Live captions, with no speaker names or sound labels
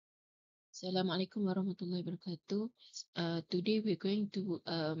Assalamualaikum warahmatullahi wabarakatuh. Today we're going to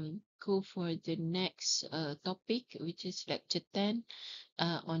go for the next topic, which is lecture 10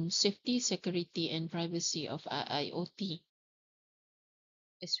 on safety, security, and privacy of IIoT.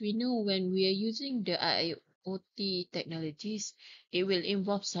 As we know, when we are using the IIoT technologies, it will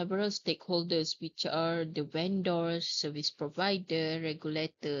involve several stakeholders, which are the vendors, service provider,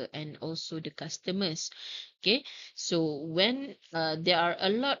 regulator, and also the customers. Okay, so when there are a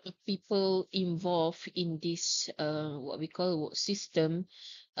lot of people involved in this what we call system,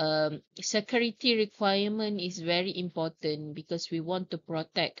 security requirement is very important because we want to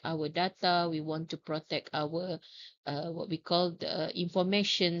protect our data, we want to protect our what we call the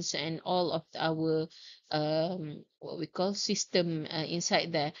informations and all of our what we call system inside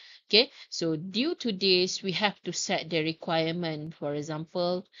there. Okay, so due to this, we have to set the requirement. For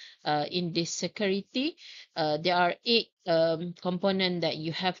example, in this security, there are 8 components that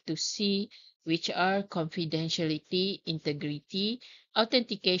you have to see, which are confidentiality, integrity,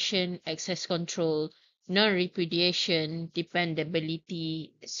 authentication, access control, non-repudiation,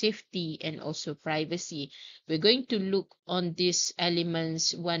 dependability, safety, and also privacy. We're going to look on these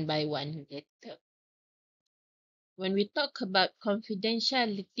elements one by one later. When we talk about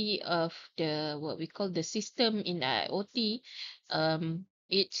confidentiality of the what we call the system in IoT,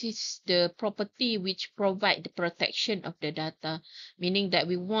 it is the property which provide the protection of the data, meaning that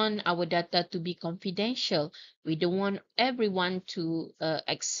we want our data to be confidential. We don't want everyone to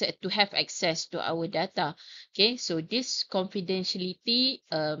have access to our data. Okay, so this confidentiality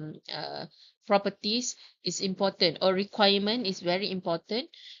properties is important, or requirement is very important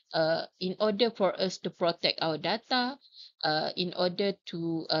in order for us to protect our data, in order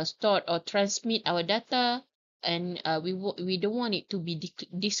to store or transmit our data, and we don't want it to be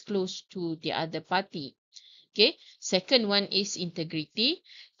disclosed to the other party. Okay, second one is integrity.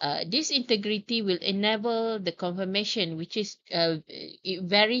 This integrity will enable the confirmation, which is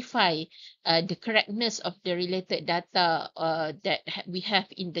verify the correctness of the related data that we have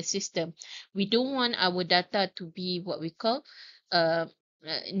in the system. We don't want our data to be what we call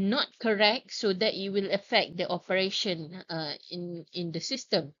not correct, so that it will affect the operation in the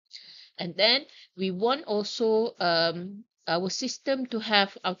system. And then we want also our system to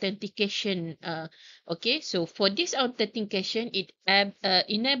have authentication. Okay, so for this authentication, it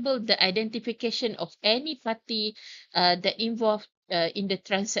enable the identification of any party that involved in the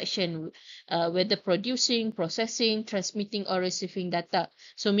transaction, whether producing, processing, transmitting, or receiving data.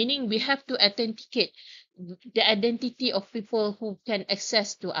 So meaning we have to authenticate the identity of people who can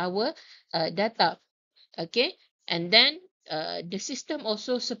access to our data. Okay, and then the system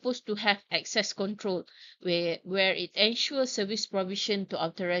also supposed to have access control, where it ensures service provision to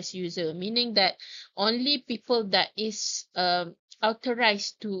authorized user, meaning that only people that is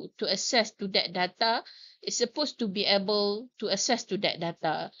authorized to access to that data is supposed to be able to access to that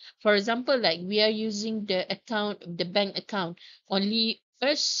data. For example, like we are using the bank account, only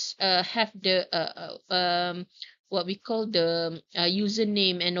us have the what we call the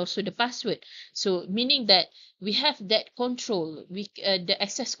username and also the password. So meaning that we have that control. The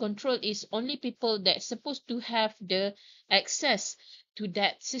access control is only people that supposed to have the access to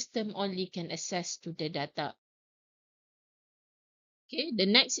that system only can access to the data. Okay, the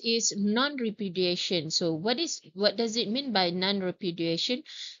next is non-repudiation. So what does it mean by non-repudiation?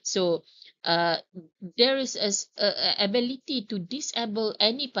 So uh, there is a ability to disable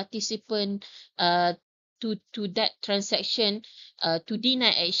any participant to that transaction, to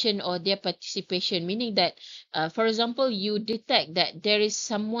deny action or their participation, meaning that for example, you detect that there is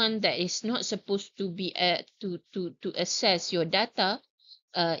someone that is not supposed to be to access your data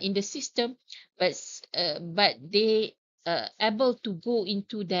in the system, but they able to go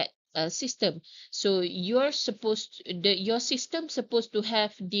into that system. So your system supposed to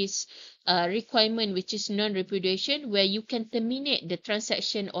have this requirement, which is non-repudiation, where you can terminate the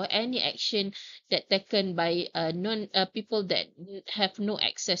transaction or any action that taken by non people that have no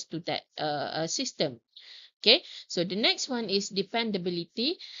access to that system. Okay, so the next one is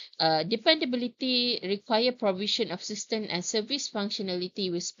dependability. Dependability require provision of system and service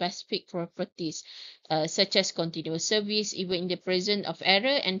functionality with specific properties, such as continuous service, even in the presence of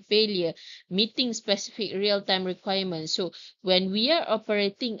error and failure, meeting specific real-time requirements. So when we are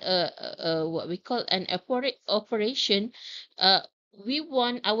operating what we call an operation, we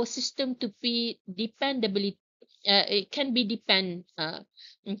want our system to be dependability. It can be depend.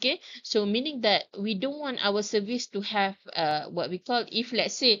 Okay, so meaning that we don't want our service to have what we call, if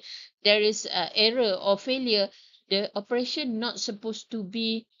let's say there is error or failure, the operation not supposed to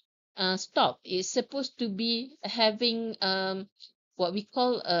be stopped. It's supposed to be having what we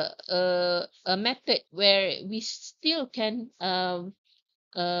call a method where we still can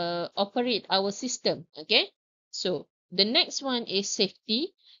operate our system. Okay, so the next one is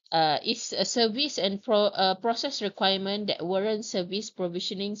safety. Is a service and process requirement that warrant service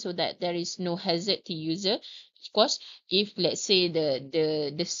provisioning so that there is no hazard to user. Of course, if let's say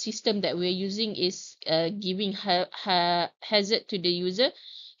the system that we're using is giving hazard to the user,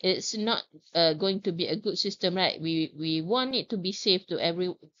 it's not going to be a good system, right? We want it to be safe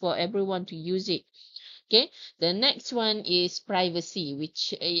to for everyone to use it. Okay, the next one is privacy,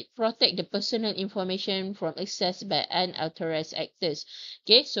 which it protect the personal information from access by unauthorized actors.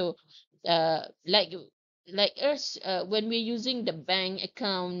 Okay, so like us, when we're using the bank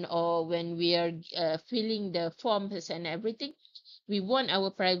account or when we are filling the forms and everything, we want our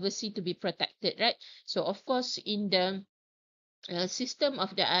privacy to be protected, right? So of course, in the system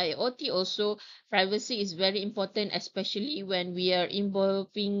of the IoT also, privacy is very important, especially when we are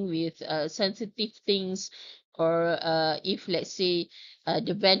involving with sensitive things, or if let's say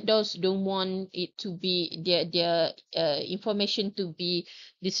the vendors don't want it to be their information to be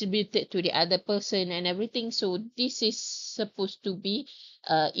distributed to the other person and everything. So this is supposed to be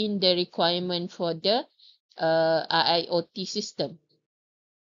in the requirement for the IoT system.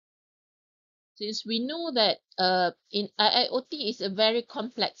 Since we know that in IIoT is a very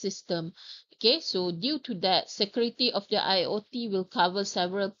complex system, okay, so due to that, security of the IoT will cover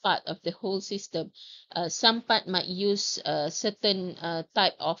several part of the whole system. Some part might use certain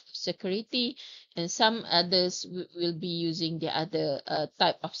type of security, and some others will be using the other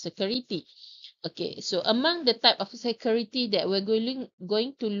type of security. Okay, so among the type of security that we're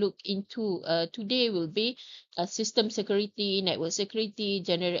going to look into today will be system security, network security,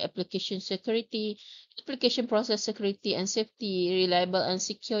 general application security, application process security and safety, reliable and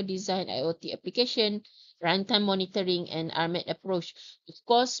secure design IoT application, runtime monitoring, and armored approach. Of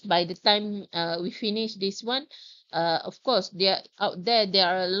course, by the time we finish this one, of course, there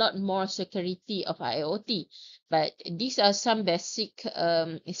are a lot more security of IoT, but these are some basic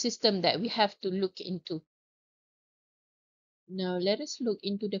system that we have to look into. Now let us look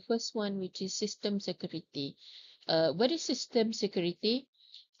into the first one, which is system security. What is system security?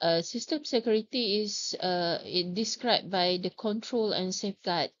 System security is described by the control and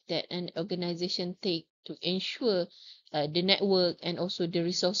safeguard that an organization take to ensure the network and also the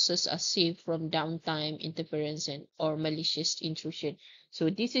resources are safe from downtime, interference, and or malicious intrusion. So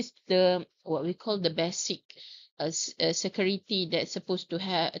this is the what we call the basic security that's supposed to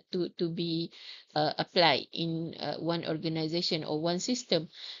have to be applied in one organization or one system.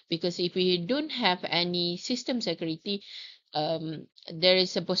 Because if we don't have any system security, there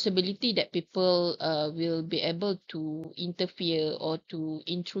is a possibility that people will be able to interfere or to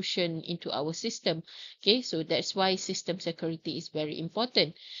intrusion into our system. Okay, so that's why system security is very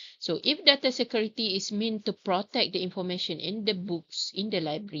important. So if data security is meant to protect the information in the books in the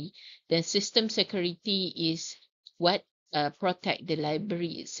library, then system security is what protect the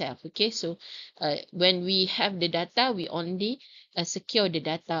library itself. Okay, so when we have the data, we only secure the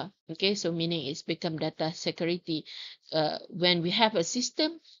data. Okay, so meaning it's become data security. When we have a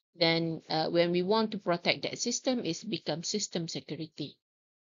system, then when we want to protect that system, it's become system security.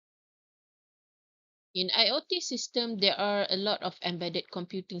 In IoT system, there are a lot of embedded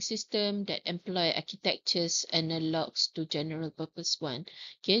computing system that employ architectures analogs to general purpose one.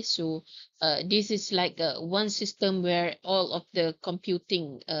 Okay, so this is like one system where all of the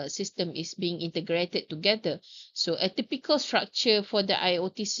computing system is being integrated together. So a typical structure for the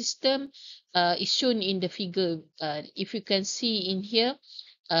IoT system is shown in the figure. If you can see in here,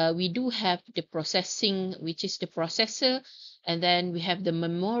 we do have the processing, which is the processor, and then we have the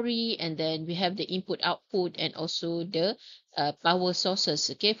memory, and then we have the input output, and also the power sources.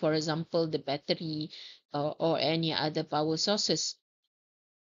 Okay, for example, the battery or any other power sources.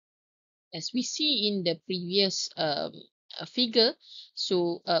 As we see in the previous figure,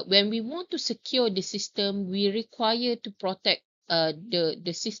 so when we want to secure the system, we require to protect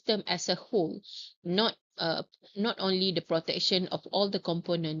the system as a whole, not not only the protection of all the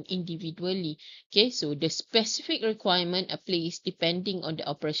component individually. Okay, so the specific requirement are placed depending on the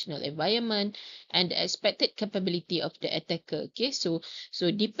operational environment and the expected capability of the attacker. Okay, so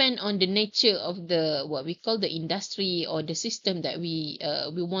depend on the nature of the what we call the industry or the system that we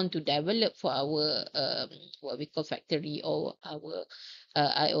want to develop for our what we call factory or our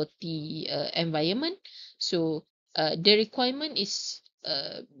IoT environment. So the requirement is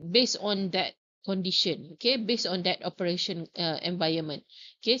based on that condition. Okay, based on that operation environment.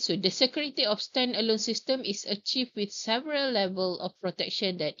 Okay, so the security of standalone system is achieved with several level of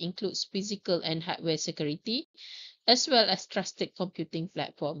protection that includes physical and hardware security, as well as trusted computing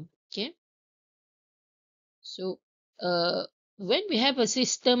platform. Okay, so when we have a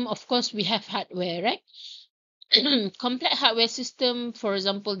system, of course we have hardware, right? Complex hardware system, for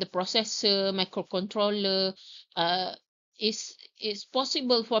example, the processor, microcontroller, uh, is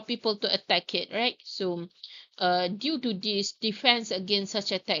possible for people to attack it, right? So, due to this, defense against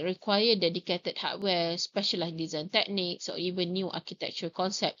such attack require dedicated hardware, specialized design techniques, or even new architecture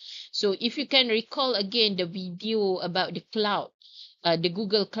concept. So, if you can recall again the video about the cloud, the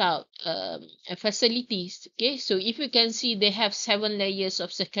Google Cloud facilities. Okay, so if you can see, they have 7 layers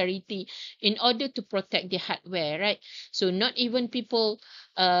of security in order to protect the hardware, right? So not even people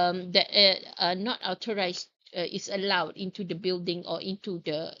that are not authorized is allowed into the building or into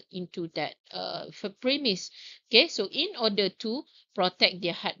that premise. Okay, so in order to protect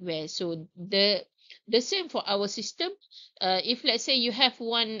their hardware, so the same for our system. If let's say you have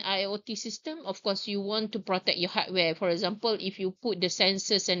one IoT system, of course you want to protect your hardware. For example, if you put the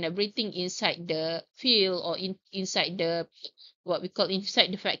sensors and everything inside the field or inside the what we call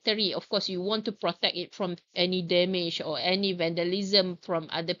inside the factory, of course you want to protect it from any damage or any vandalism from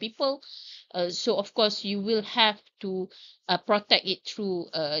other people. So of course you will have to protect it through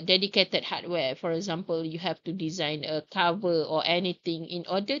dedicated hardware. For example, you have to design a cover or anything in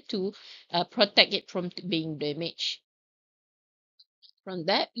order to protect it from being damaged. From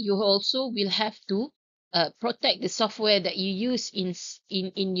that, you also will have to protect the software that you use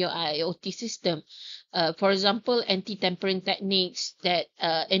in your IoT system. For example, anti-tampering techniques that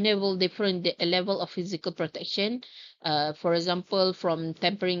enable different level of physical protection. For example, from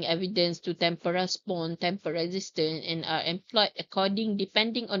tampering evidence to tamper response, tamper resistant, and are employed according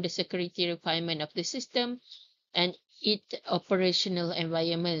depending on the security requirement of the system and its operational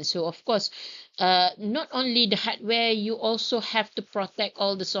environment. So of course, not only the hardware, you also have to protect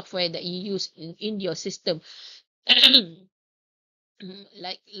all the software that you use in your system.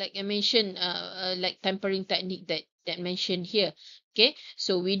 Like I mentioned, like tampering technique that mentioned here. Okay,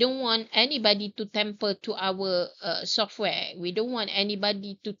 so we don't want anybody to tamper to our software. We don't want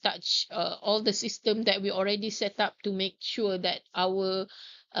anybody to touch all the system that we already set up to make sure that our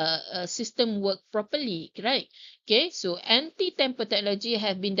system work properly, right? Okay, so anti-tamper technology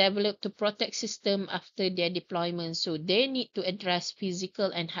have been developed to protect system after their deployment. So they need to address physical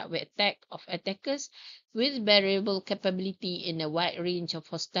and hardware attack of attackers with variable capability in a wide range of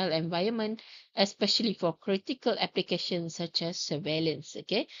hostile environment, especially for critical applications such as surveillance.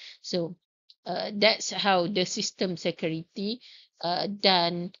 Okay, so that's how the system security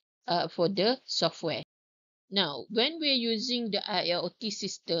done for the software. Now, when we're using the IoT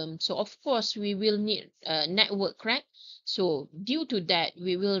system, so of course we will need a network, right? So due to that,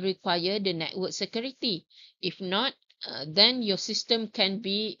 we will require the network security. If not, then your system can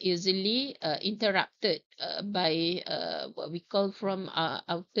be easily interrupted by what we call from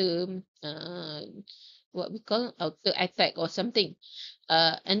what we call outer attack or something.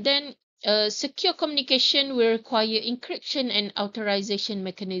 And then secure communication will require encryption and authorization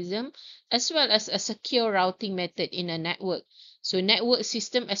mechanism, as well as a secure routing method in a network. So network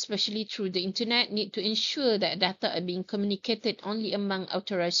system, especially through the internet, need to ensure that data are being communicated only among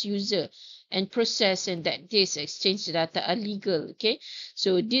authorized user and process, and that this exchange data are legal. Okay,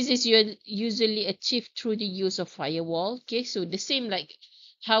 so this is usually achieved through the use of firewall. Okay, so the same like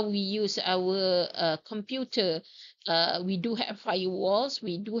how we use our computer, we do have firewalls,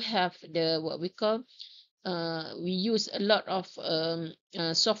 we do have the what we call we use a lot of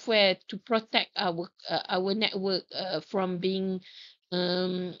software to protect our network from being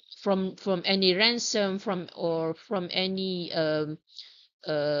from any ransom from or from any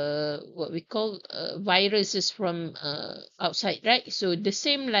what we call viruses from outside, right? So the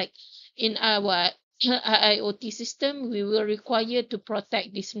same like in our IoT system, we will require to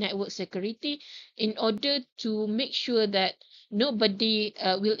protect this network security in order to make sure that nobody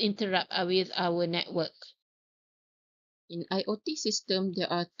will interrupt with our network. In IoT system,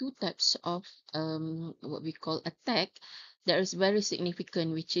 there are two types of what we call attack. There is very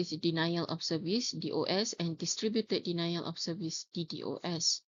significant, which is denial of service (DOS) and distributed denial of service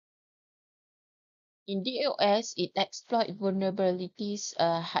 (DDoS). In DOS, it exploits vulnerabilities,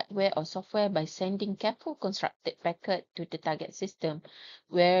 hardware or software by sending careful constructed packet to the target system,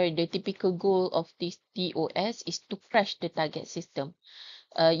 where the typical goal of this DOS is to crash the target system.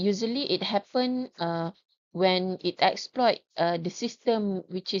 Usually it happen when it exploit the system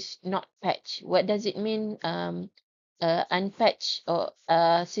which is not patched. What does it mean? Unpatched or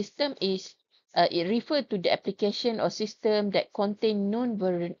system is it refer to the application or system that contain known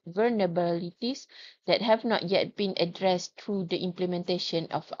vulnerabilities that have not yet been addressed through the implementation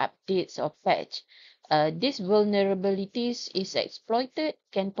of updates or patch. these vulnerabilities is exploited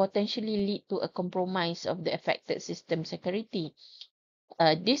can potentially lead to a compromise of the affected system security.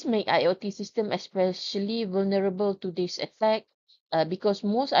 This make IoT system especially vulnerable to this attack because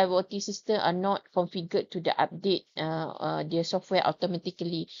most IoT systems are not configured to the update their software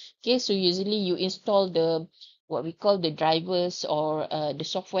automatically. Okay, so usually you install the what we call the drivers or the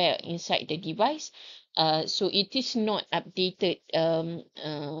software inside the device. So it is not updated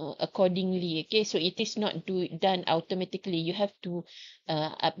accordingly. Okay, so it is not done automatically. You have to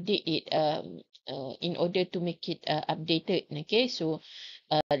update it in order to make it updated. Okay, so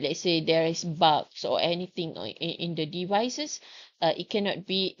let's say there is bugs or anything in the devices, it cannot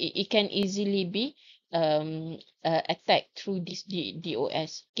be, it can easily be attacked through this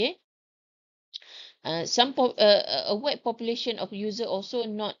DOS. Okay. A wide population of user also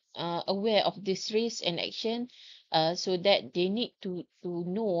not aware of this risk and action, so that they need to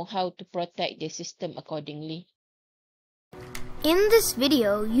know how to protect their system accordingly. In this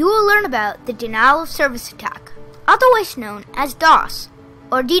video, you will learn about the denial of service attack, otherwise known as DOS,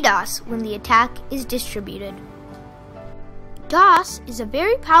 or DDoS when the attack is distributed. DOS is a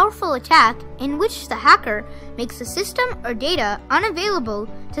very powerful attack in which the hacker makes the system or data unavailable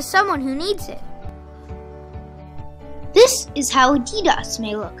to someone who needs it. This is how a DDoS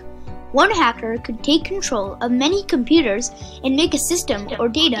may look. One hacker could take control of many computers and make a system or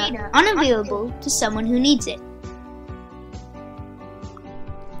data unavailable to someone who needs it.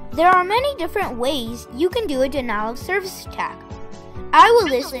 There are many different ways you can do a denial of service attack. I will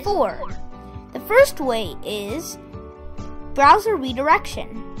list 4. The first way is browser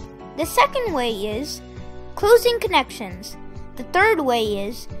redirection. The second way is closing connections. The third way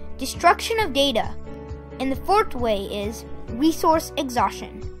is destruction of data. And the fourth way is resource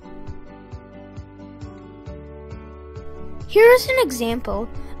exhaustion. Here is an example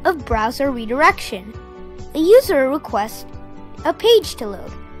of browser redirection. A user requests a page to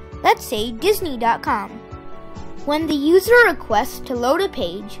load. Let's say Disney.com. When the user requests to load a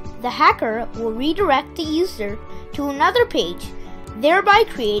page, the hacker will redirect the user to another page, thereby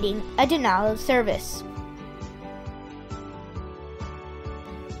creating a denial of service.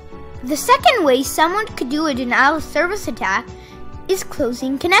 The second way someone could do a denial of service attack is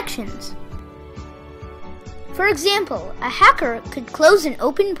closing connections. For example, a hacker could close an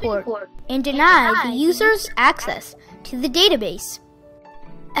open port and deny the user's access to the database.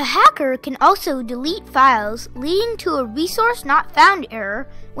 A hacker can also delete files, leading to a resource not found error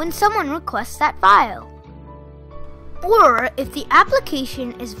when someone requests that file. Or if the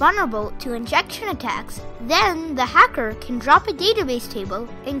application is vulnerable to injection attacks, then the hacker can drop a database table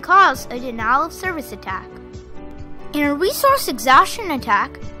and cause a denial of service attack. In a resource exhaustion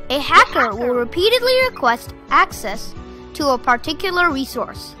attack, a hacker will repeatedly request access to a particular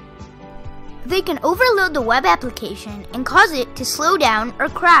resource. They can overload the web application and cause it to slow down or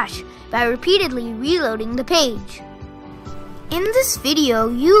crash by repeatedly reloading the page. In this video,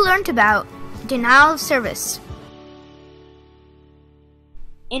 you learned about denial of service.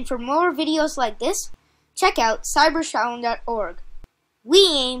 And for more videos like this, check out cybershalom.org. We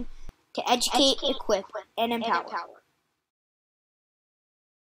aim to educate, equip, and empower.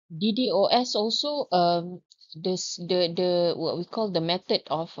 DDoS also the what we call the method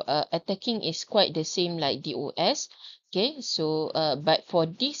of attacking is quite the same like DOS. Okay, so but for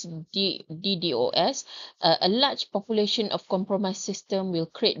this DDoS, a large population of compromised system will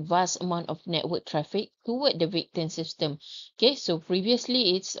create vast amount of network traffic toward the victim system. Okay, so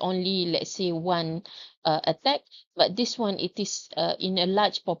previously it's only, let's say, one attack, but this one it is in a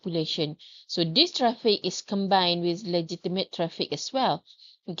large population. So this traffic is combined with legitimate traffic as well.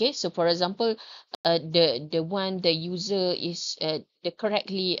 Okay, so for example, the user is the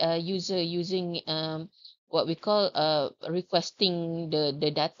correctly user using what we call requesting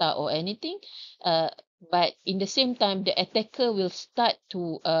the data or anything, but in the same time the attacker will start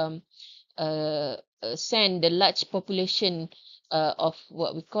to send the large population of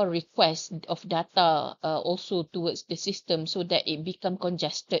what we call request of data also towards the system, so that it become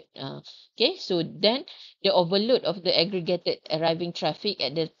congested. Okay, so then the overload of the aggregated arriving traffic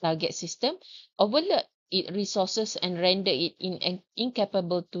at the target system overload it resources and render it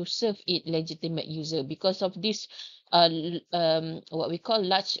incapable to serve it legitimate user because of this what we call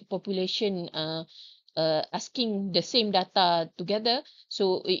large population asking the same data together,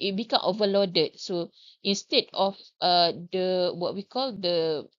 so it become overloaded. So instead of the what we call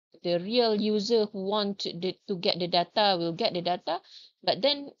the real user who want to get the data will get the data, but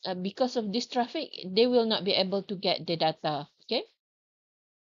then because of this traffic they will not be able to get the data. Okay.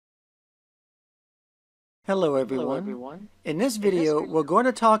 Hello everyone. In this video, we're going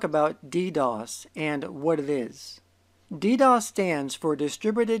to talk about DDoS and what it is. DDoS stands for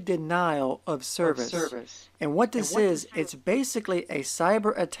Distributed Denial of Service. And what this is, it's basically a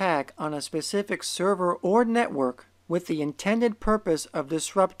cyber attack on a specific server or network with the intended purpose of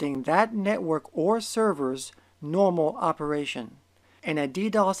disrupting that network or server's normal operation. And a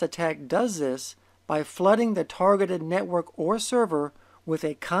DDoS attack does this by flooding the targeted network or server with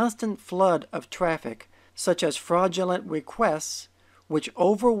a constant flood of traffic, such as fraudulent requests, which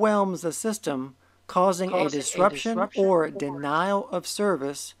overwhelms the system, causing a disruption or denial of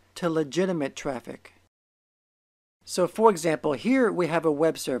service to legitimate traffic. So for example, here we have a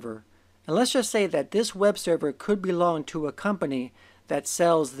web server. And let's just say that this web server could belong to a company that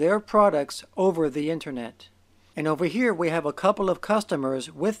sells their products over the internet. And over here we have a couple of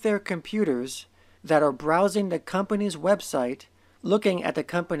customers with their computers that are browsing the company's website, looking at the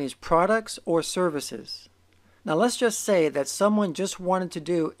company's products or services. Now let's just say that someone just wanted to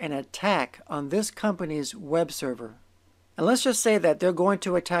do an attack on this company's web server. And let's just say that they're going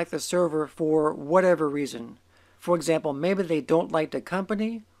to attack the server for whatever reason. For example, maybe they don't like the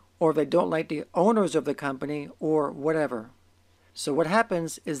company, or they don't like the owners of the company, or whatever. So what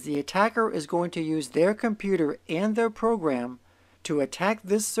happens is the attacker is going to use their computer and their program to attack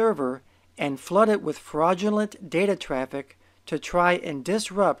this server and flood it with fraudulent data traffic to try and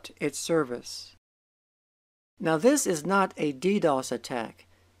disrupt its service. Now this is not a DDoS attack.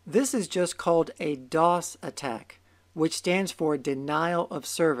 This is just called a DOS attack, which stands for Denial of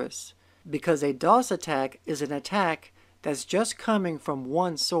Service, because a DOS attack is an attack that's just coming from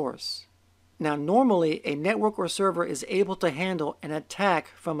one source. Now normally a network or server is able to handle an attack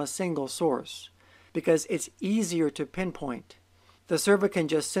from a single source, because it's easier to pinpoint. The server can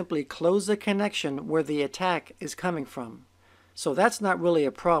just simply close the connection where the attack is coming from. So that's not really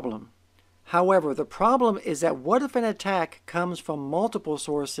a problem. However, the problem is that what if an attack comes from multiple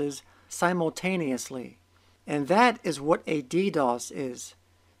sources simultaneously? And that is what a DDoS is.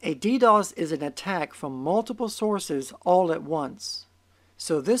 A DDoS is an attack from multiple sources all at once.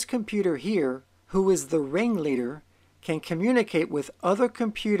 So this computer here, who is the ringleader, can communicate with other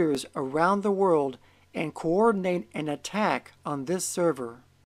computers around the world and coordinate an attack on this server.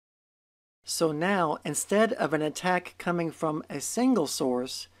 So now, instead of an attack coming from a single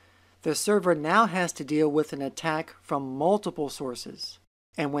source, the server now has to deal with an attack from multiple sources.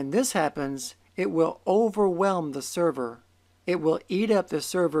 And when this happens, it will overwhelm the server. It will eat up the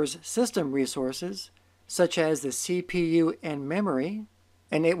server's system resources, such as the CPU and memory,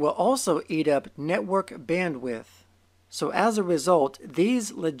 and it will also eat up network bandwidth. So as a result,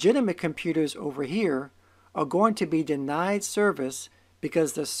 these legitimate computers over here are going to be denied service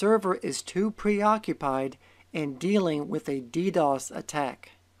because the server is too preoccupied in dealing with a DDoS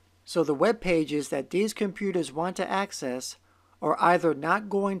attack. So the web pages that these computers want to access are either not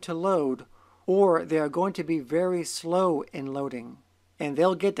going to load, or they are going to be very slow in loading, and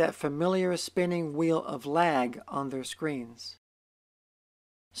they'll get that familiar spinning wheel of lag on their screens.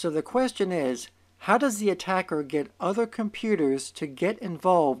 So the question is, how does the attacker get other computers to get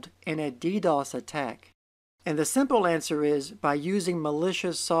involved in a DDoS attack? And the simple answer is by using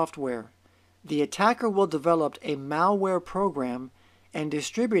malicious software. The attacker will develop a malware program and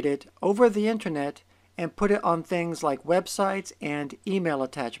distribute it over the internet and put it on things like websites and email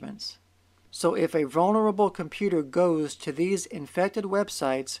attachments. So if a vulnerable computer goes to these infected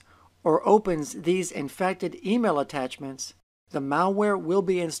websites or opens these infected email attachments, the malware will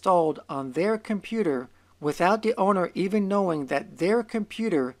be installed on their computer without the owner even knowing that their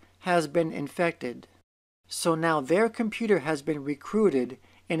computer has been infected. So now their computer has been recruited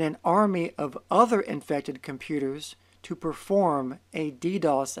in an army of other infected computers to perform a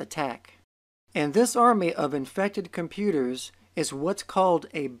DDoS attack. And this army of infected computers is what's called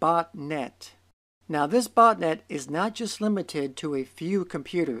a botnet. Now this botnet is not just limited to a few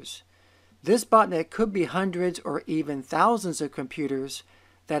computers. This botnet could be hundreds or even thousands of computers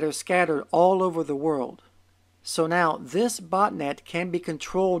that are scattered all over the world. So now this botnet can be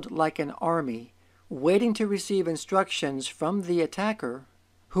controlled like an army, waiting to receive instructions from the attacker,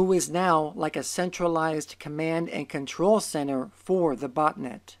 who is now like a centralized command and control center for the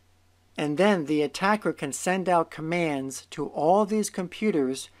botnet. And then the attacker can send out commands to all these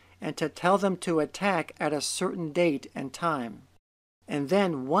computers and to tell them to attack at a certain date and time. And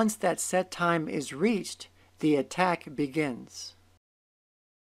then once that set time is reached, the attack begins.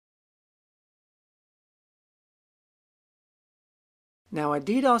 Now a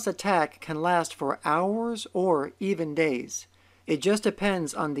DDoS attack can last for hours or even days. It just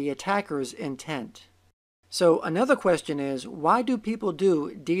depends on the attacker's intent. So another question is, why do people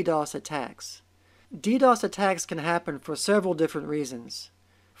do DDoS attacks? DDoS attacks can happen for several different reasons.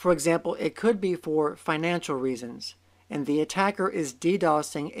 For example, it could be for financial reasons, and the attacker is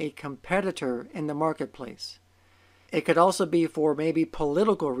DDoSing a competitor in the marketplace. It could also be for maybe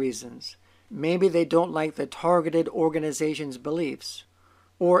political reasons. Maybe they don't like the targeted organization's beliefs.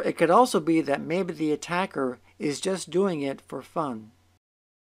 Or it could also be that maybe the attacker is just doing it for fun.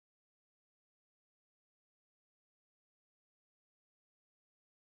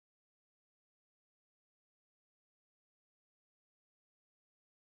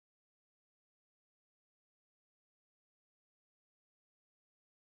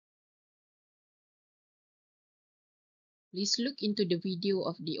 Please look into the video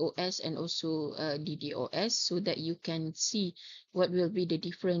of DOS and also DDoS so that you can see what will be the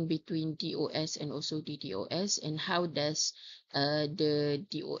difference between DOS and also DDoS, and how does the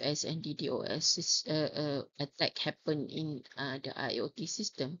DOS and DDoS attack happen in the IoT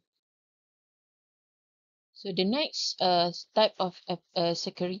system. So the next type of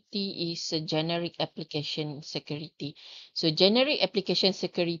security is generic application security. So generic application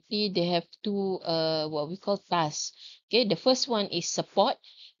security, they have two what we call tasks. Okay, the first one is support,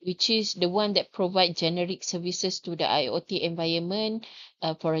 which is the one that provide generic services to the IoT environment.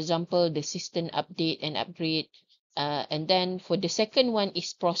 For example, the system update and upgrade. And then for the second one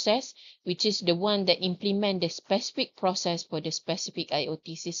is process, which is the one that implement the specific process for the specific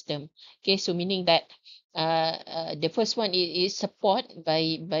IoT system. Okay, so meaning that the first one is support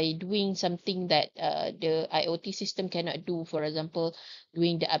by doing something that the IoT system cannot do. For example,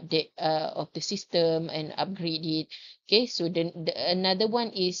 doing the update of the system and upgrade it. Okay, so then another one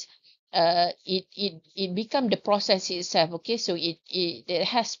is it become the process itself. Okay, so it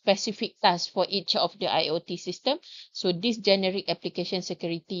has specific tasks for each of the IoT system. So this generic application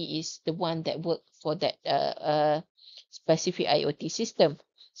security is the one that work for that specific IoT system.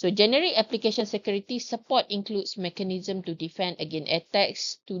 So generic application security support includes mechanism to defend against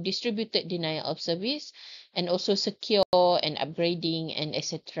attacks, to distributed denial of service, and also secure and upgrading and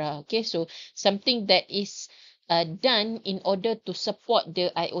etc. Okay, so something that is done in order to support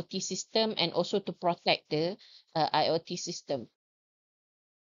the IoT system and also to protect the IoT system.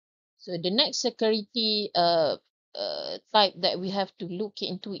 So the next security type that we have to look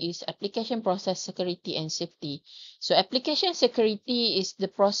into is application process security and safety. So application security is the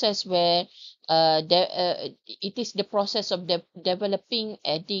process where it is the process of developing,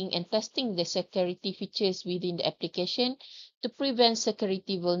 adding, and testing the security features within the application to prevent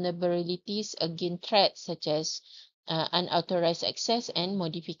security vulnerabilities against threats such as unauthorized access and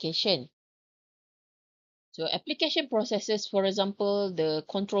modification. So application processes, for example, the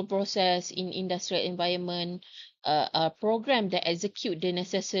control process in industrial environment, a program that execute the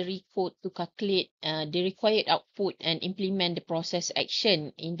necessary code to calculate the required output and implement the process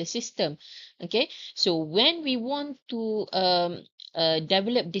action in the system. Okay, so when we want to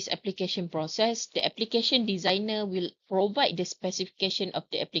develop this application process, the application designer will provide the specification of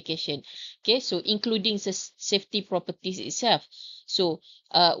the application. Okay, so including the safety properties itself. So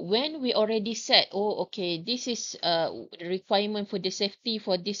when we already said, oh, okay, this is the requirement for the safety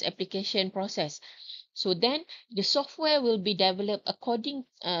for this application process. So then the software will be developed according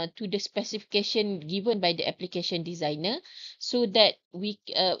to the specification given by the application designer, so that we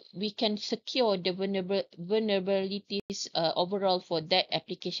can secure the vulnerabilities overall for that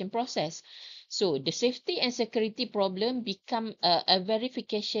application process. So the safety and security problem become a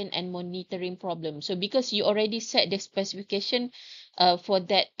verification and monitoring problem. So because you already set the specification for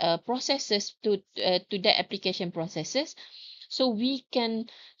that processes to that application processes, so we can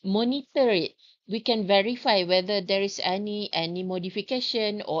monitor it. We can verify whether there is any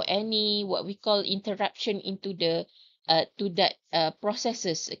modification or any what we call interruption into the to that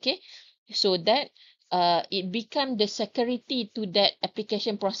processes. Okay, so that it become the security to that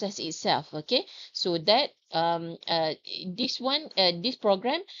application process itself. Okay, so that this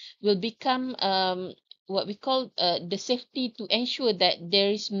program will become what we call the safety to ensure that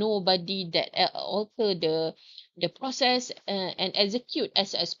there is nobody that alter the process and execute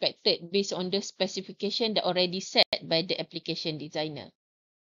as expected based on the specification that already set by the application designer.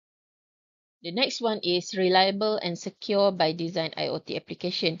 The next one is reliable and secure by design IoT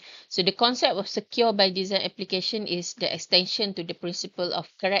application. So the concept of secure by design application is the extension to the principle of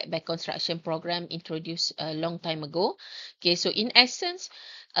correct by construction program introduced a long time ago. Okay, so in essence,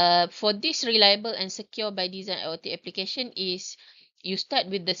 for this reliable and secure by design IoT application is you start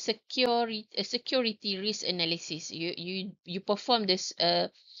with the security risk analysis. You perform this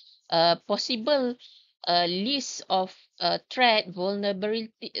possible list of threat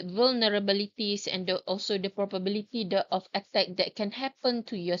vulnerabilities and also the probability of attack that can happen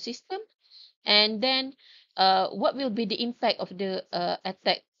to your system. And then what will be the impact of the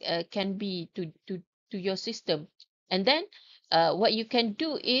attack can be to your system. And then what you can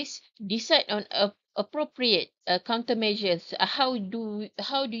do is decide on appropriate countermeasures. How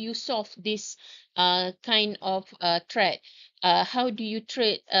do you solve this kind of threat? How do you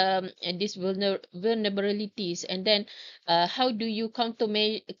treat these vulnerabilities? And then how do you counter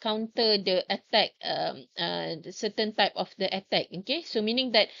the attack, the certain type of the attack? Okay, so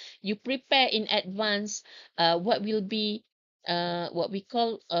meaning that you prepare in advance what will be what we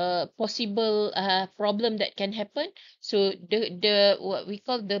call possible problem that can happen. So the what we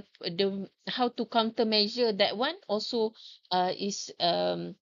call the how to countermeasure that one also is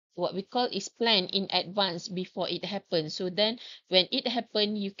what we call is planned in advance before it happens. So then when it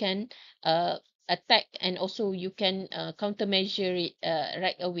happen, you can attack, and also you can countermeasure it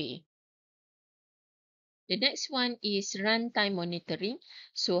right away. The next one is runtime monitoring.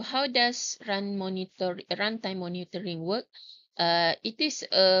 So how does runtime monitoring work? It is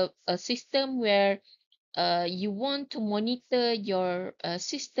a system where you want to monitor your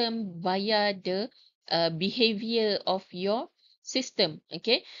system via the behavior of your system.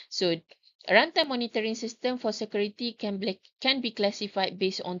 Okay, so runtime monitoring system for security can be classified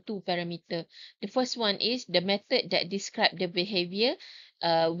based on two parameters. The first one is the method that describe the behavior,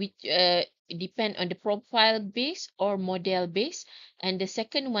 which depend on the profile base or model base. And the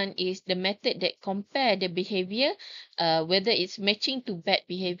second one is the method that compare the behavior, whether it's matching to bad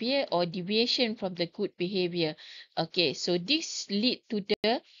behavior or deviation from the good behavior. Okay, so this lead to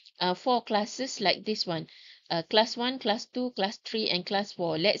the four classes like this one. Class 1, class 2, class 3, and class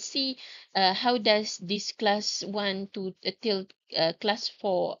 4. Let's see how does this class 1 to till class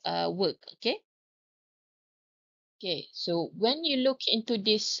 4 work. Okay. Okay, so when you look into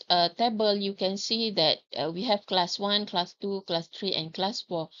this table, you can see that we have class 1, class 2, class 3, and class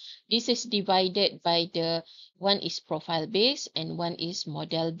 4. This is divided by the one is profile based and one is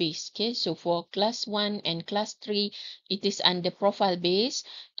model based. Okay, so for class 1 and class 3, it is under profile based,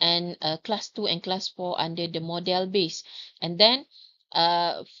 and class 2 and class 4 under the model based. And then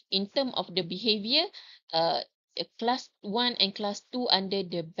in terms of the behavior, uh, class 1 and class 2 under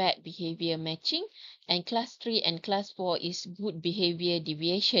the bad behavior matching, and class 3 and class 4 is good behavior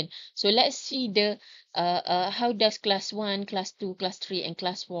deviation. So let's see the how does class 1, class 2, class 3, and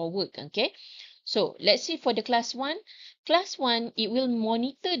class 4 work. Okay, so let's see for the class 1. Class 1, it will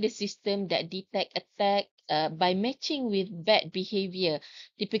monitor the system that detect attack by matching with bad behavior.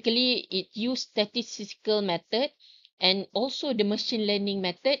 Typically it use statistical method and also the machine learning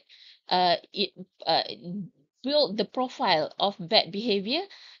method. It build the profile of bad behavior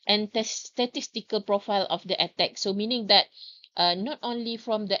and the statistical profile of the attack. So meaning that not only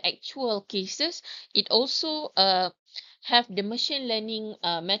from the actual cases, it also have the machine learning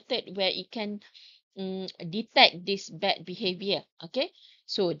method where it can detect this bad behavior. Okay,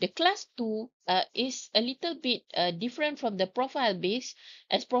 so the class 2 is a little bit different from the profile base,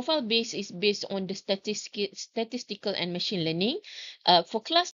 as profile base is based on the statistical and machine learning. For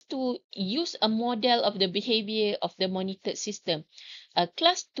class 2, use a model of the behavior of the monitored system.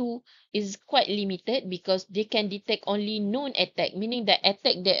 Class 2 is quite limited because they can detect only known attack, meaning that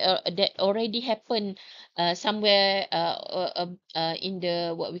attack that already happened somewhere in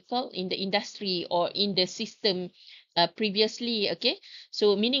the what we call in the industry or in the system previously. Okay,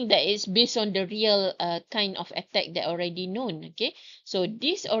 so meaning that it's based on the real kind of attack that already known. Okay, so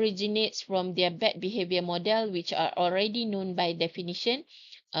this originates from their bad behavior model, which are already known by definition,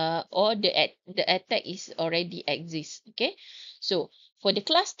 or the attack is already exists. Okay, so for the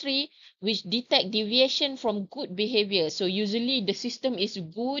class 3, which detect deviation from good behavior, so usually the system is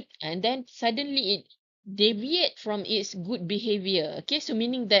good and then suddenly it deviate from its good behavior. Okay, so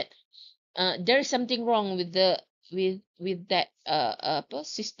meaning that there is something wrong with the with that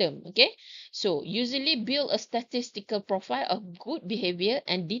system. Okay, so usually build a statistical profile of good behavior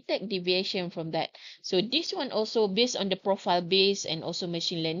and detect deviation from that. So this one also based on the profile base and also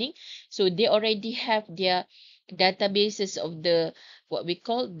machine learning, so they already have their databases of the what we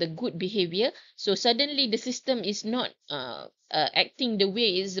call the good behavior. So suddenly the system is not acting the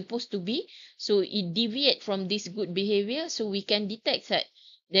way it's supposed to be, so it deviate from this good behavior, so we can detect that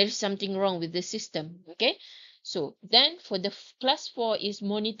there's something wrong with the system. Okay, so then for the class 4 is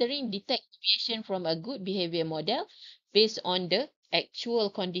monitoring detect deviation from a good behavior model based on the actual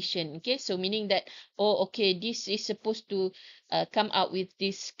condition. Okay, so meaning that, oh okay, this is supposed to come out with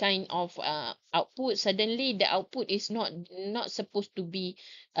this kind of output. Suddenly the output is not supposed to be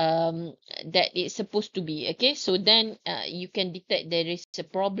that it's supposed to be. Okay, so then you can detect there is a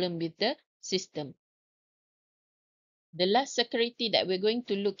problem with the system. The last security that we're going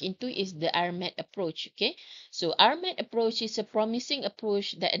to look into is the RMAT approach. Okay, so RMAT approach is a promising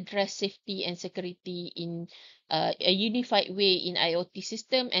approach that address safety and security in a unified way in IoT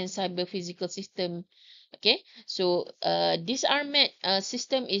system and cyber physical system. Okay, so this RMAT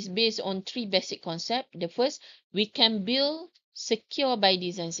system is based on three basic concepts. The first, we can build secure by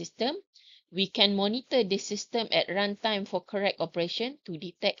design system. We can monitor the system at runtime for correct operation to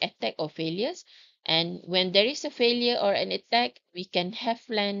detect attack or failures. And when there is a failure or an attack, we can have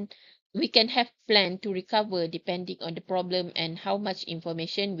plan to recover depending on the problem and how much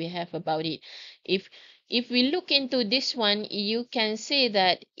information we have about it. If if we look into this one, you can say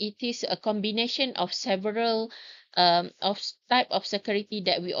that it is a combination of several type of security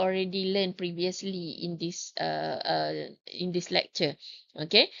that we already learned previously in this lecture.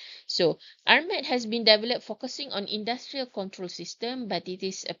 Okay, so RMAT has been developed focusing on industrial control system, but it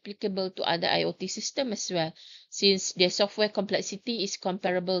is applicable to other IoT system as well, since the software complexity is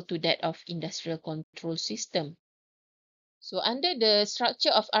comparable to that of industrial control system. So under the structure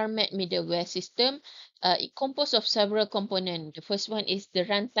of RMAT middleware system, it composed of several components. The first one is the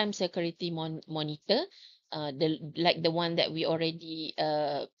runtime security monitor, like the one that we already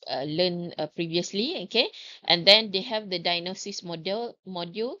learned previously. Okay, and then they have the diagnosis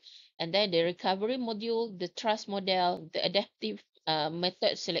module, and then the recovery module, the trust model, the adaptive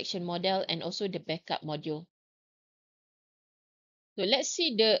method selection model, and also the backup module. So let's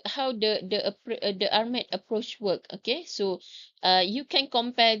see how the RMAT approach work. Okay, so you can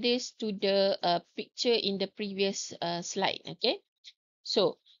compare this to the picture in the previous slide. Okay,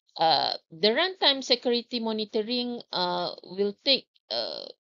 so the runtime security monitoring will take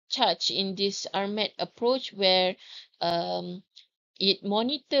charge in this RMAT approach where um, it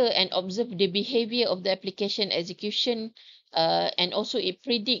monitor and observe the behavior of the application execution, and also it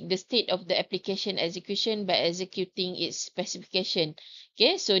predict the state of the application execution by executing its specification.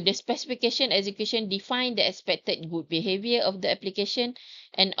 Okay, so the specification execution define the expected good behavior of the application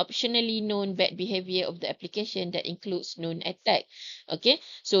and optionally known bad behavior of the application that includes known attack. Okay,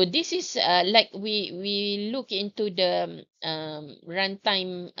 so this is like we look into the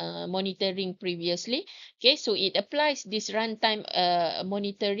runtime monitoring previously. Okay, so it applies this runtime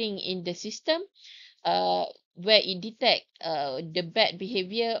monitoring in the system, uh, where it detect the bad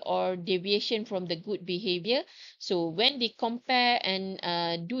behavior or deviation from the good behavior. So when they compare and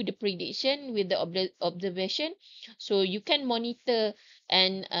do the prediction with the observation, so you can monitor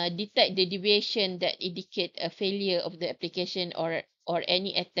and detect the deviation that indicate a failure of the application or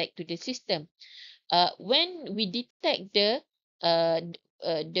any attack to the system. When we detect the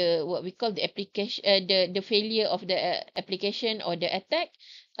what we call the application, the failure of the application or the attack,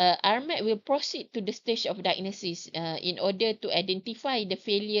 RMAT will proceed to the stage of diagnosis in order to identify the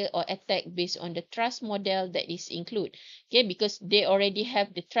failure or attack based on the trust model that is included. Okay, because they already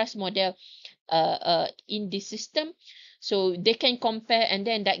have the trust model in the system, so they can compare and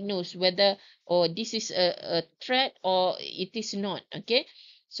then diagnose whether or this is a threat or it is not. Okay,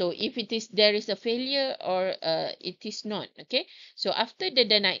 so if it is, there is a failure or it is not. Okay, so after the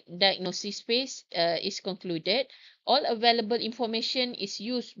diagnosis phase is concluded, all available information is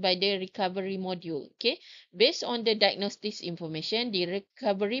used by the recovery module. Okay, based on the diagnosis information, the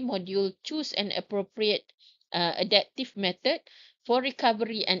recovery module choose an appropriate adaptive method for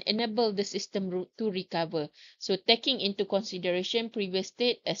recovery and enable the system to recover. So taking into consideration previous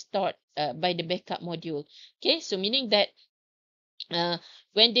state as stored by the backup module. Okay, so meaning that uh,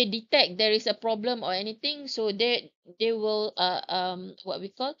 when they detect there is a problem or anything, so they will what we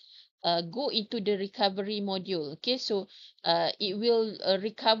call go into the recovery module. Okay, so it will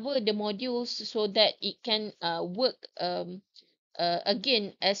recover the modules so that it can work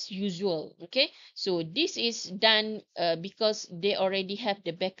again as usual. Okay, so this is done because they already have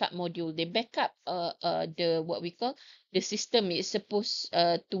the backup module. They backup the what we call the system is supposed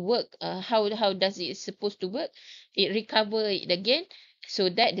to work. How does it supposed to work? It recover it again so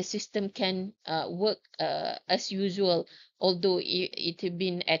that the system can work as usual, although it had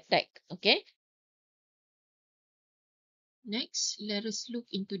been attacked. Okay, next let us look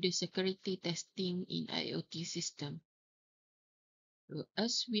into the security testing in IoT system. So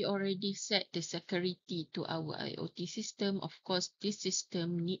as we already set the security to our IoT system, of course, this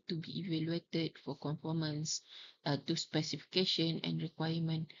system need to be evaluated for conformance to specification and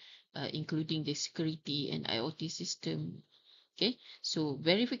requirement, including the security and IoT system. Okay, so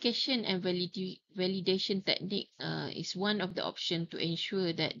verification and validation technique is one of the options to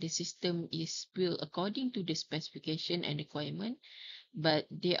ensure that the system is built according to the specification and requirement. but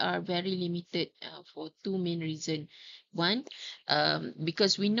they are very limited for two main reasons. One,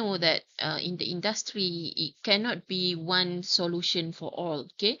 because we know that in the industry, it cannot be one solution for all.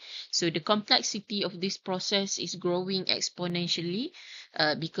 Okay, so the complexity of this process is growing exponentially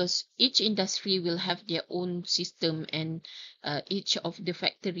because each industry will have their own system, and each of the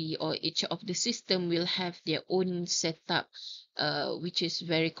factory or each of the system will have their own setup, which is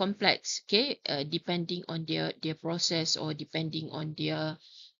very complex. Okay, depending on their process or depending on their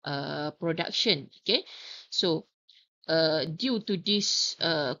production. Okay, so due to this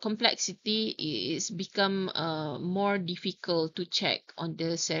complexity, it's become more difficult to check on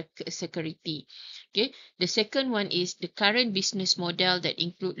the security. Okay, the second one is the current business model that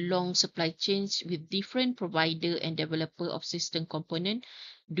include long supply chains with different provider and developer of system component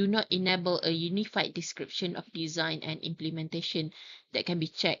do not enable a unified description of design and implementation that can be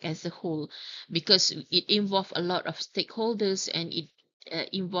checked as a whole, because it involve a lot of stakeholders, and it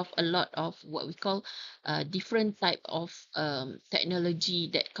involve a lot of what we call different type of technology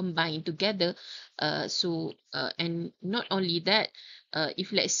that combine together. And not only that,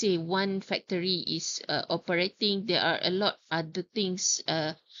 if let's say one factory is operating, there are a lot other things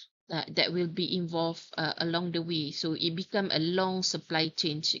that will be involved along the way, so it become a long supply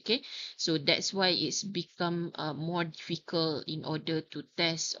chain. Okay, so that's why it's become more difficult in order to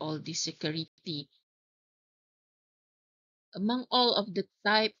test all the security. Among all of the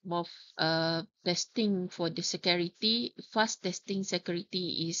type of testing for the security, fast testing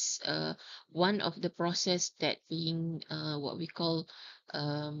security is one of the process that being what we call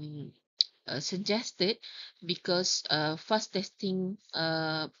um, suggested, because fast testing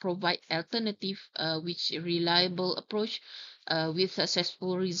provide alternative which reliable approach with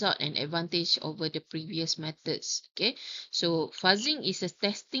successful result and advantage over the previous methods. Okay, so fuzzing is a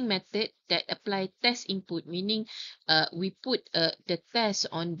testing method that apply test input, meaning we put the test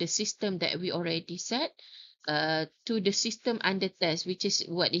on the system that we already set to the system under test, which is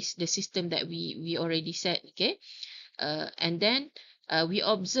what is the system that we already set. Okay, and then we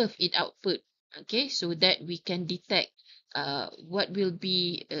observe it output. Okay, so that we can detect what will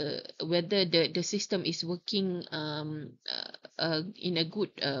be whether the system is working in a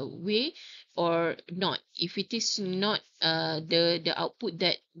good way or not. If it is not the output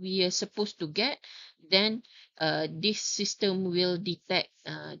that we are supposed to get, then this system will detect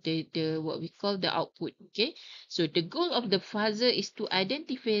the what we call the output. Okay, so the goal of the fuzzer is to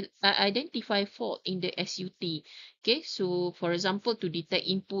identify fault in the SUT. Okay, so for example, to detect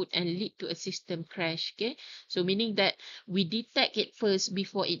input and lead to a system crash. Okay, so meaning that we detect it first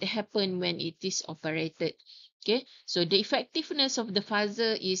before it happen when it is operated. Okay, so the effectiveness of the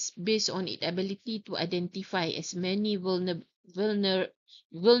fuzzer is based on its ability to identify as many vulner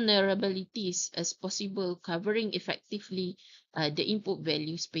vulnerabilities as possible, covering effectively the input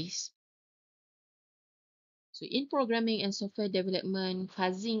value space. So in programming and software development,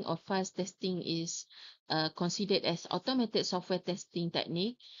 fuzzing or fuzz testing is considered as automated software testing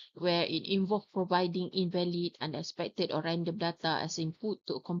technique, where it involves providing invalid, unexpected, or random data as input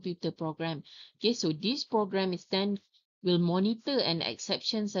to a computer program. Okay, so this program is then will monitor an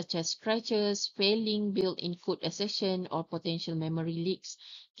exception such as scratches, failing built-in code accession, or potential memory leaks.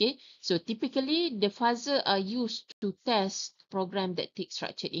 Okay, so typically the fuzzer are used to test program that take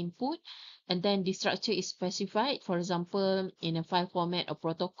structured input, and then the structure is specified, for example, in a file format or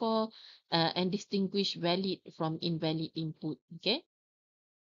protocol, and distinguish valid from invalid input. Okay,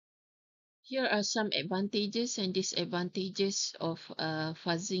 here are some advantages and disadvantages of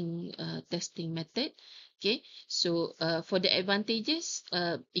fuzzing testing method. Okay, so for the advantages,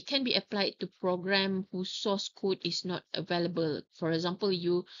 it can be applied to program whose source code is not available. For example,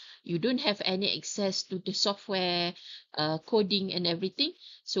 you don't have any access to the software coding and everything,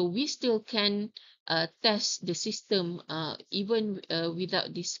 so we still can test the system even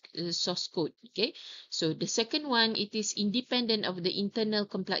without this source code. Okay, so the second one, it is independent of the internal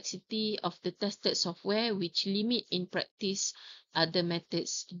complexity of the tested software, which limit in practice other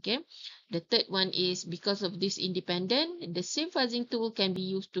methods. Okay, the third one is because of this independent, the same fuzzing tool can be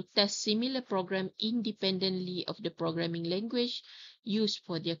used to test similar program independently of the programming language used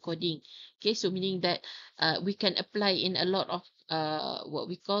for their coding. Okay, so meaning that we can apply in a lot of what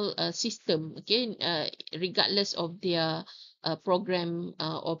we call a system. Okay, regardless of their program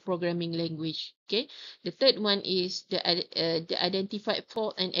or programming language. Okay, the third one is the identified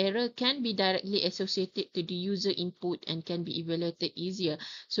fault and error can be directly associated to the user input and can be evaluated easier.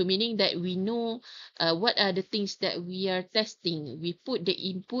 So meaning that we know what are the things that we are testing. We put the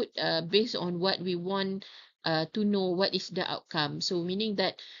input based on what we want to know what is the outcome. So meaning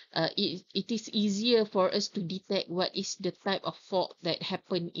that it is easier for us to detect what is the type of fault that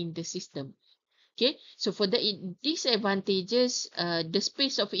happened in the system. Okay, so for the disadvantages, the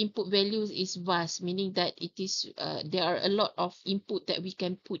space of input values is vast, meaning that it is there are a lot of input that we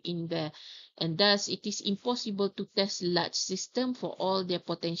can put in there, and thus it is impossible to test large system for all their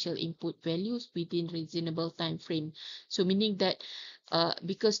potential input values within reasonable time frame. So meaning that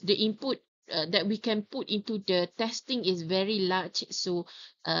because the input that we can put into the testing is very large, so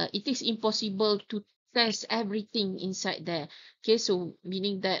it is impossible to test everything inside there. Okay, so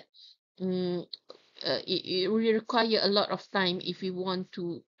meaning that mm, it will require a lot of time if we want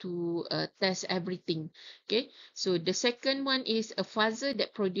to test everything. Okay, so the second one is a fuzzer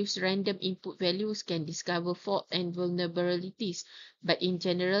that produce random input values can discover fault and vulnerabilities, but in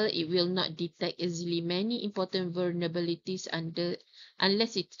general it will not detect easily many important vulnerabilities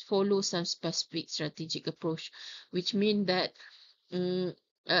unless it follows some specific strategic approach, which mean that mm,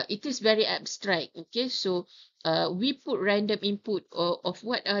 it is very abstract. Okay, so we put random input of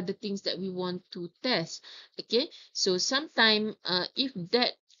what are the things that we want to test. Okay, so sometime if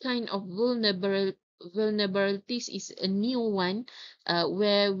that kind of vulnerabilities is a new one,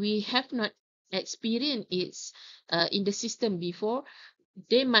 where we have not experienced it in the system before,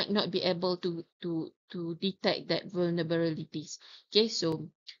 they might not be able to detect that vulnerabilities. Okay, so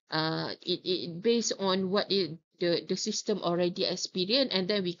it based on what the system already experienced, and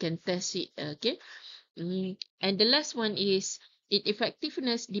then we can test it. Okay. And the last one is its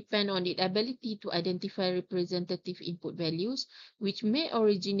effectiveness depend on its ability to identify representative input values, which may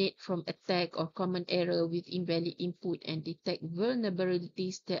originate from attack or common error with invalid input, and detect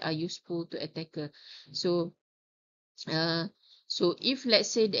vulnerabilities that are useful to attacker. So uh, so if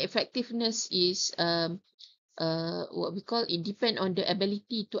let's say the effectiveness is what we call it depend on the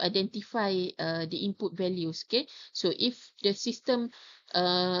ability to identify the input values. Okay, so if the system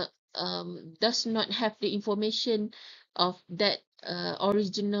uh, does not have the information of that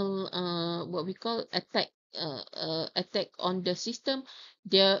original what we call attack on the system,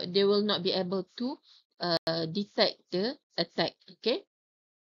 they will not be able to detect the attack. Okay.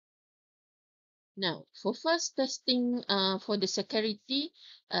 Now, for first testing for the security,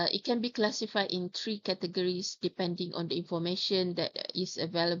 it can be classified in three categories depending on the information that is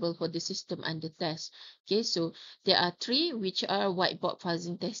available for the system under test. Okay, so there are three, which are white box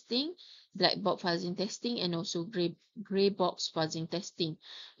fuzzing testing, black box fuzzing testing, and also gray box fuzzing testing.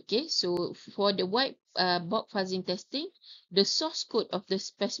 Okay, so for the white box fuzzing testing, the source code of the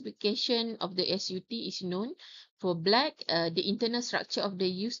specification of the SUT is known. For black, the internal structure of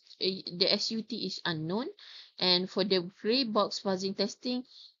the SUT is unknown. And for the gray box fuzzing testing,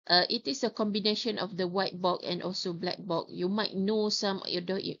 it is a combination of the white box and also black box. You might know some of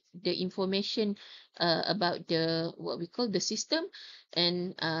the information about the what we call the system,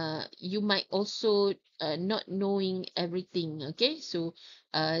 and you might also not knowing everything. Okay, so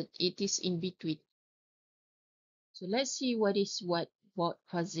it is in between. So let's see what is whiteboard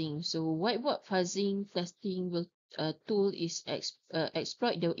fuzzing. So whiteboard fuzzing testing will tool is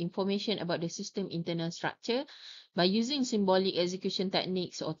exploit the information about the system internal structure by using symbolic execution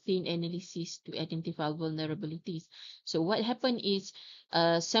techniques or chain analysis to identify vulnerabilities. So what happened is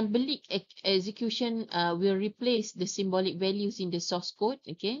symbolic execution will replace the symbolic values in the source code.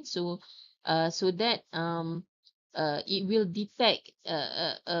 Okay, so that it will detect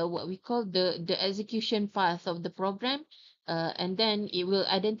what we call the execution path of the program, and then it will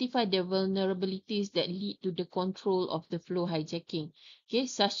identify the vulnerabilities that lead to the control of the flow hijacking. Okay,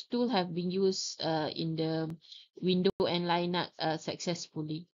 such tool have been used in the Windows and Linux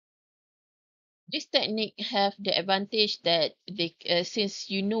successfully. This technique have the advantage that since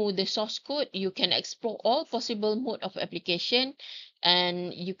you know the source code, you can explore all possible mode of application,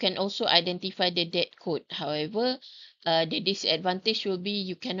 and you can also identify the dead code. However, the disadvantage will be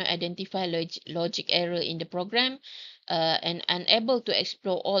you cannot identify logic error in the program, and unable to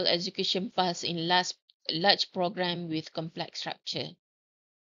explore all execution paths in large program with complex structure.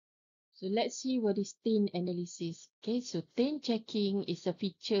 So let's see what is chain analysis. Okay, so chain checking is a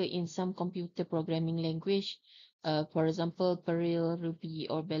feature in some computer programming language, for example, Perl, Ruby,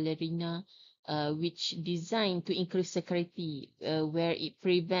 or Ballerina, which designed to increase security, where it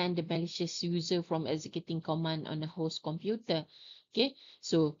prevent the malicious user from executing command on a host computer. Okay,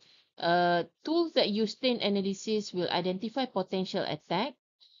 so tools that use chain analysis will identify potential attack,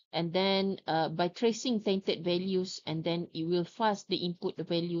 and then by tracing tainted values, and then it will fuzz the input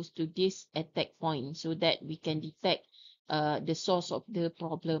values to this attack point so that we can detect the source of the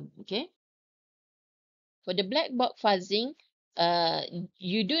problem. Okay, for the black box fuzzing, uh,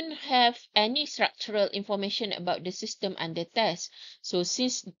 you don't have any structural information about the system under test. So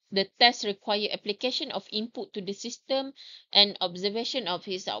since the test require application of input to the system and observation of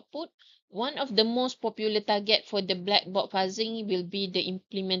its output, one of the most popular target for the black box fuzzing will be the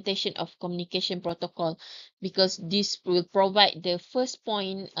implementation of communication protocol, because this will provide the first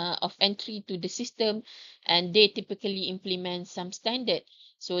point of entry to the system, and they typically implement some standard.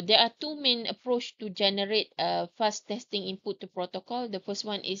 So there are two main approach to generate fast testing input to protocol. The first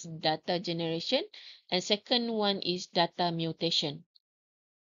one is data generation, and second one is data mutation.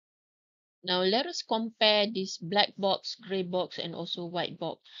 Now let us compare this black box, gray box, and also white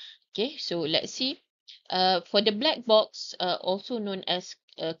box. Okay, so let's see. For the black box, also known as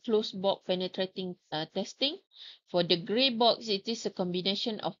closed box penetrating testing. For the gray box, it is a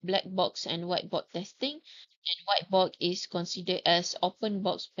combination of black box and white box testing. And white box is considered as open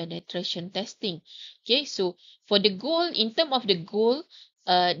box penetration testing. Okay, so for the goal, in terms of the goal,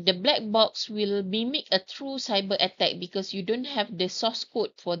 the black box will mimic a true cyber attack because you don't have the source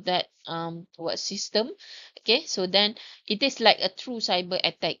code for that what system. Okay, so then it is like a true cyber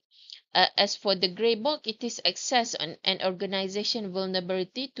attack. As for the gray box, it is access on an organization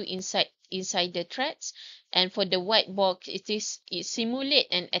vulnerability to insider threats. And for the white box, it simulate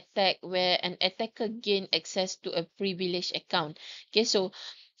an attack where an attacker gain access to a privileged account. Okay, so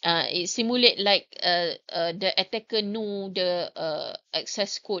it simulate like the attacker know the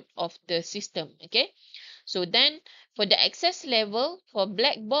access code of the system. Okay, so then for the access level, for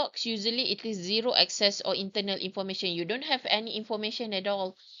black box, usually it is zero access or internal information. You don't have any information at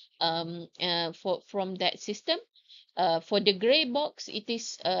all from that system. For the gray box, it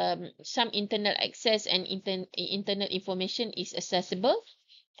is some internal access and internal information is accessible.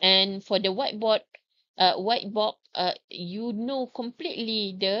 And for the white box, you know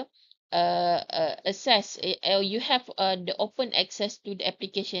completely the access, you have the open access to the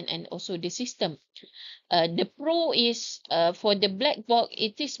application and also the system. The pro is for the black box,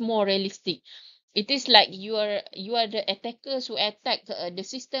 it is more realistic. It is like you are the attackers who attack the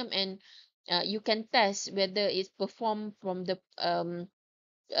system, and you can test whether it's performed from the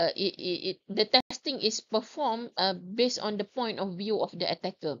the testing is performed based on the point of view of the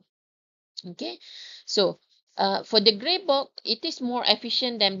attacker. Okay, so for the gray box, it is more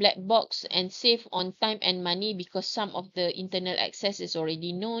efficient than black box and save on time and money because some of the internal access is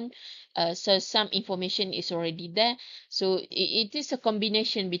already known. So some information is already there. So it is a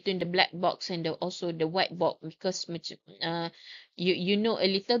combination between the black box and also the white box, because you know a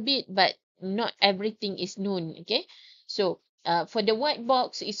little bit, but not everything is known. Okay, so for the white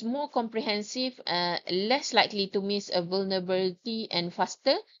box, it's more comprehensive, less likely to miss a vulnerability, and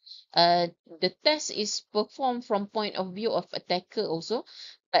faster. uh, the test is performed from point of view of attacker also,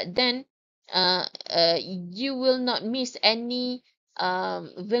 but then you will not miss any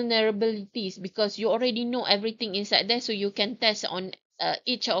vulnerabilities because you already know everything inside there, so you can test on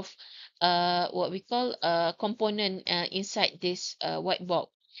each of what we call component inside this white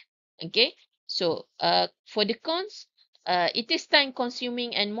box. Okay, so for the cons, it is time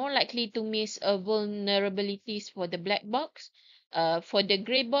consuming and more likely to miss vulnerabilities for the black box. For the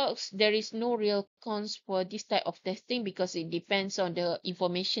gray box, there is no real cons for this type of testing because it depends on the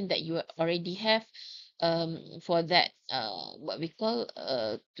information that you already have for that what we call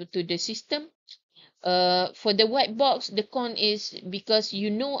to the system. For the white box, the con is because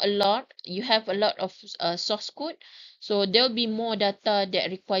you know a lot, you have a lot of source code, so there'll be more data that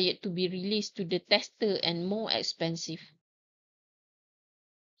required to be released to the tester and more expensive.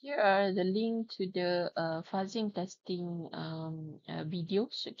 Here are the link to the fuzzing testing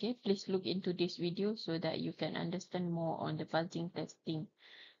videos. Okay, please look into this video so that you can understand more on the fuzzing testing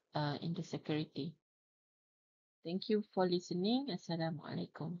in the security. Thank you for listening.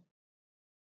 Assalamualaikum.